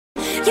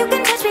You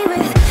can touch me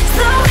with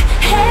slow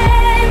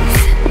hands.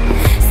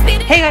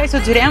 Hey guys, so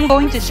today I'm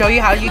going to show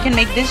you how you can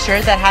make this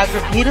shirt that has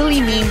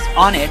repeatedly memes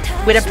on it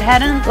with a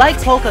pattern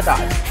like polka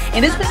dots.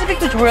 In this specific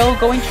tutorial, I'm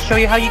going to show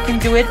you how you can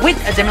do it with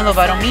a Demi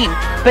Lovato meme,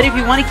 but if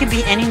you want, it can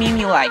be any meme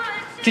you like.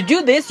 To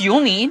do this,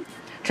 you'll need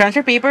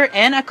transfer paper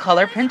and a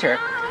color printer,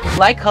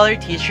 light colored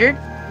t-shirt,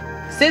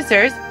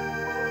 scissors,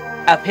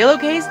 a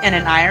pillowcase and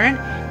an iron,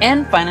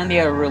 and finally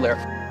a ruler.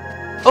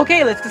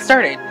 Okay, let's get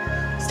started.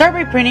 Start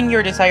by printing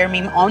your desired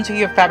meme onto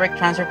your fabric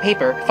transfer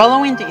paper,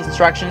 following the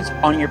instructions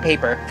on your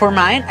paper. For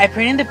mine, I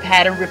printed the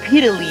pattern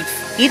repeatedly.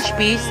 Each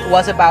piece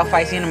was about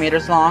 5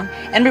 centimeters long,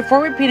 and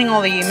before repeating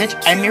all the image,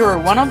 I mirror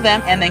one of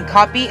them and then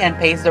copy and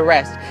paste the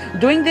rest.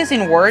 Doing this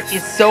in Word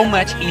is so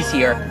much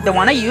easier. The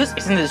one I use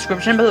is in the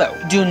description below.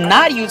 Do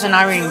not use an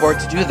ironing board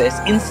to do this.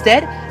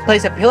 Instead,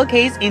 place a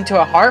pillowcase into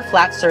a hard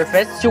flat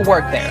surface to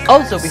work there.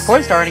 Also,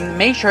 before starting,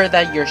 make sure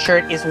that your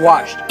shirt is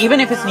washed. Even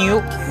if it's new,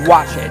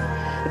 wash it.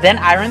 Then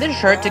iron the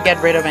shirt to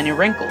get rid of any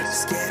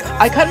wrinkles.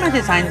 I cut my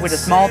design with a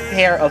small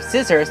pair of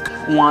scissors,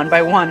 one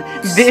by one.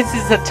 This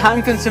is a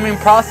time-consuming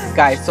process,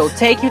 guys, so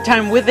take your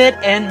time with it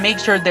and make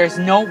sure there's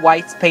no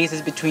white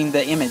spaces between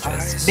the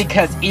images,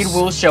 because it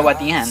will show at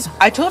the end.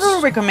 I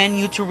totally recommend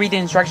you to read the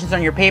instructions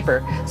on your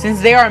paper. Since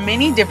there are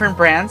many different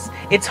brands,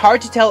 it's hard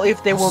to tell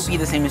if they will be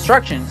the same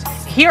instructions.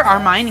 Here are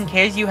mine in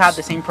case you have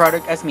the same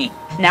product as me.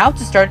 Now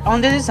to start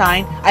on the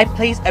design, I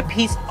place a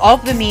piece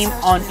of the meme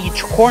on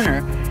each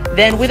corner.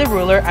 Then with a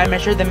ruler, I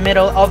measure the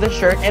middle of the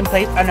shirt and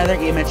place another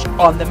image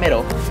on the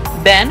middle.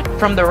 Then,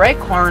 from the right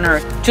corner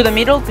to the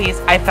middle piece,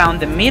 I found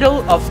the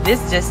middle of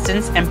this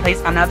distance and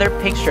placed another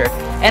picture.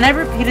 And I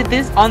repeated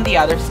this on the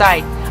other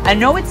side. I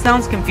know it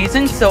sounds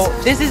confusing, so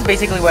this is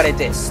basically what I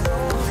did.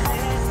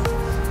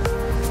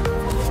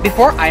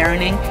 Before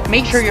ironing,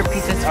 make sure your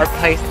pieces are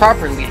placed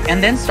properly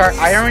and then start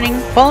ironing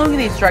following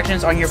the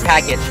instructions on your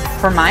package.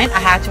 For mine,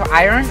 I had to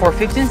iron for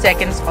 15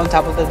 seconds on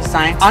top of the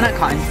design on a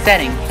cotton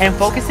setting and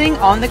focusing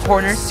on the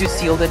corners to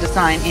seal the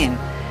design in,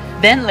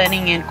 then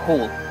letting it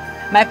cool.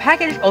 My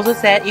package also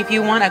said if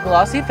you want a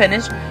glossy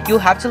finish, you'll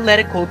have to let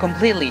it cool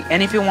completely,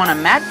 and if you want a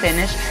matte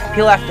finish,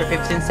 peel after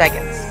 15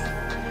 seconds.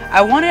 I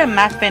wanted a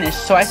matte finish,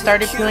 so I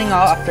started peeling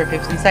off after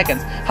 15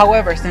 seconds.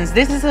 However, since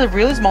this is a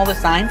really small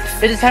design,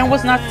 the design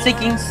was not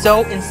sticking,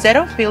 so instead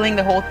of peeling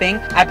the whole thing,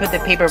 I put the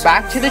paper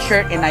back to the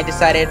shirt and I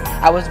decided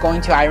I was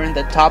going to iron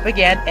the top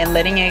again and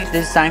letting the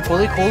design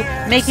fully cool,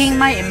 making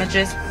my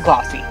images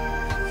glossy.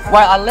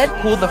 While I let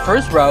cool the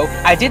first row,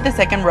 I did the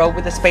second row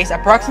with a space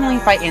approximately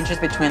 5 inches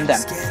between them.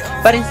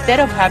 But instead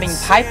of having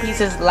 5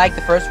 pieces like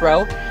the first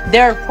row,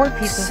 there are 4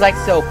 pieces like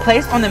so,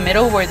 placed on the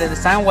middle where the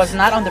design was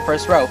not on the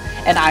first row,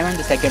 and ironed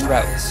the second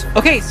row.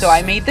 Okay, so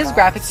I made this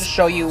graphic to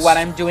show you what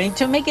I'm doing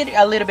to make it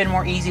a little bit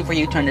more easy for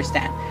you to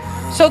understand.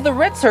 So the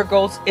red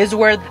circles is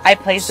where I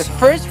place the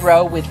first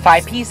row with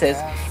 5 pieces,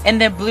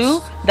 and the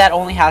blue that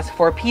only has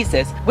 4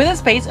 pieces, with a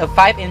space of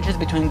 5 inches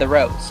between the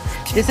rows.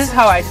 This is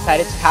how I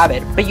decided to have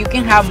it, but you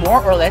can have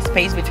more or less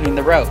space between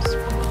the rows.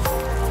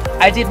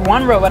 I did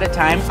one row at a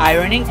time,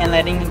 ironing and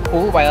letting it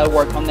cool while I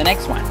worked on the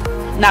next one.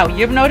 Now,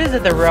 you've noticed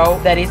that the row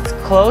that is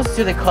close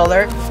to the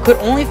color could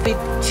only fit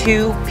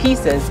 2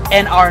 pieces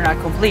and are not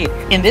complete.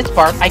 In this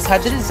part, I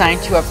cut the design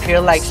to appear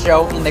like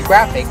shown in the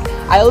graphic.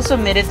 I also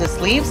knitted the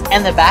sleeves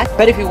and the back,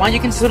 but if you want, you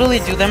can totally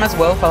do them as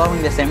well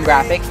following the same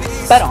graphic,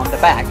 but on the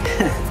back.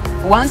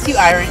 Once you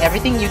iron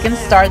everything, you can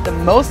start the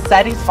most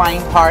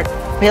satisfying part,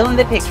 peeling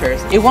the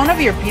pictures. If one of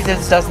your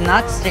pieces does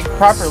not stick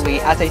properly,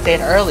 as I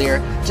said earlier,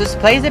 just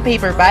place the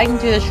paper back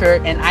into the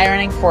shirt and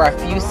ironing for a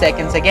few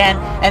seconds again,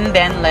 and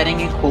then letting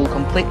it cool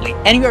completely.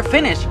 And you're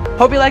finished.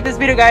 Hope you like this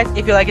video, guys.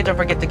 If you like it, don't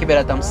forget to give it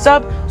a thumbs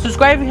up,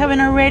 subscribe if you haven't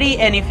already,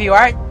 and if you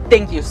are,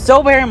 thank you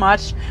so very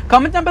much.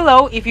 Comment down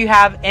below if you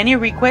have any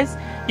requests.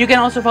 You can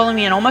also follow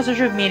me on all my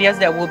social medias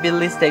that will be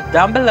listed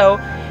down below.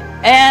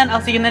 And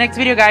I'll see you in the next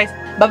video, guys.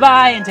 Bye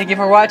bye, and thank you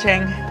for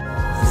watching.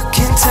 You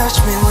can touch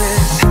me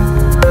with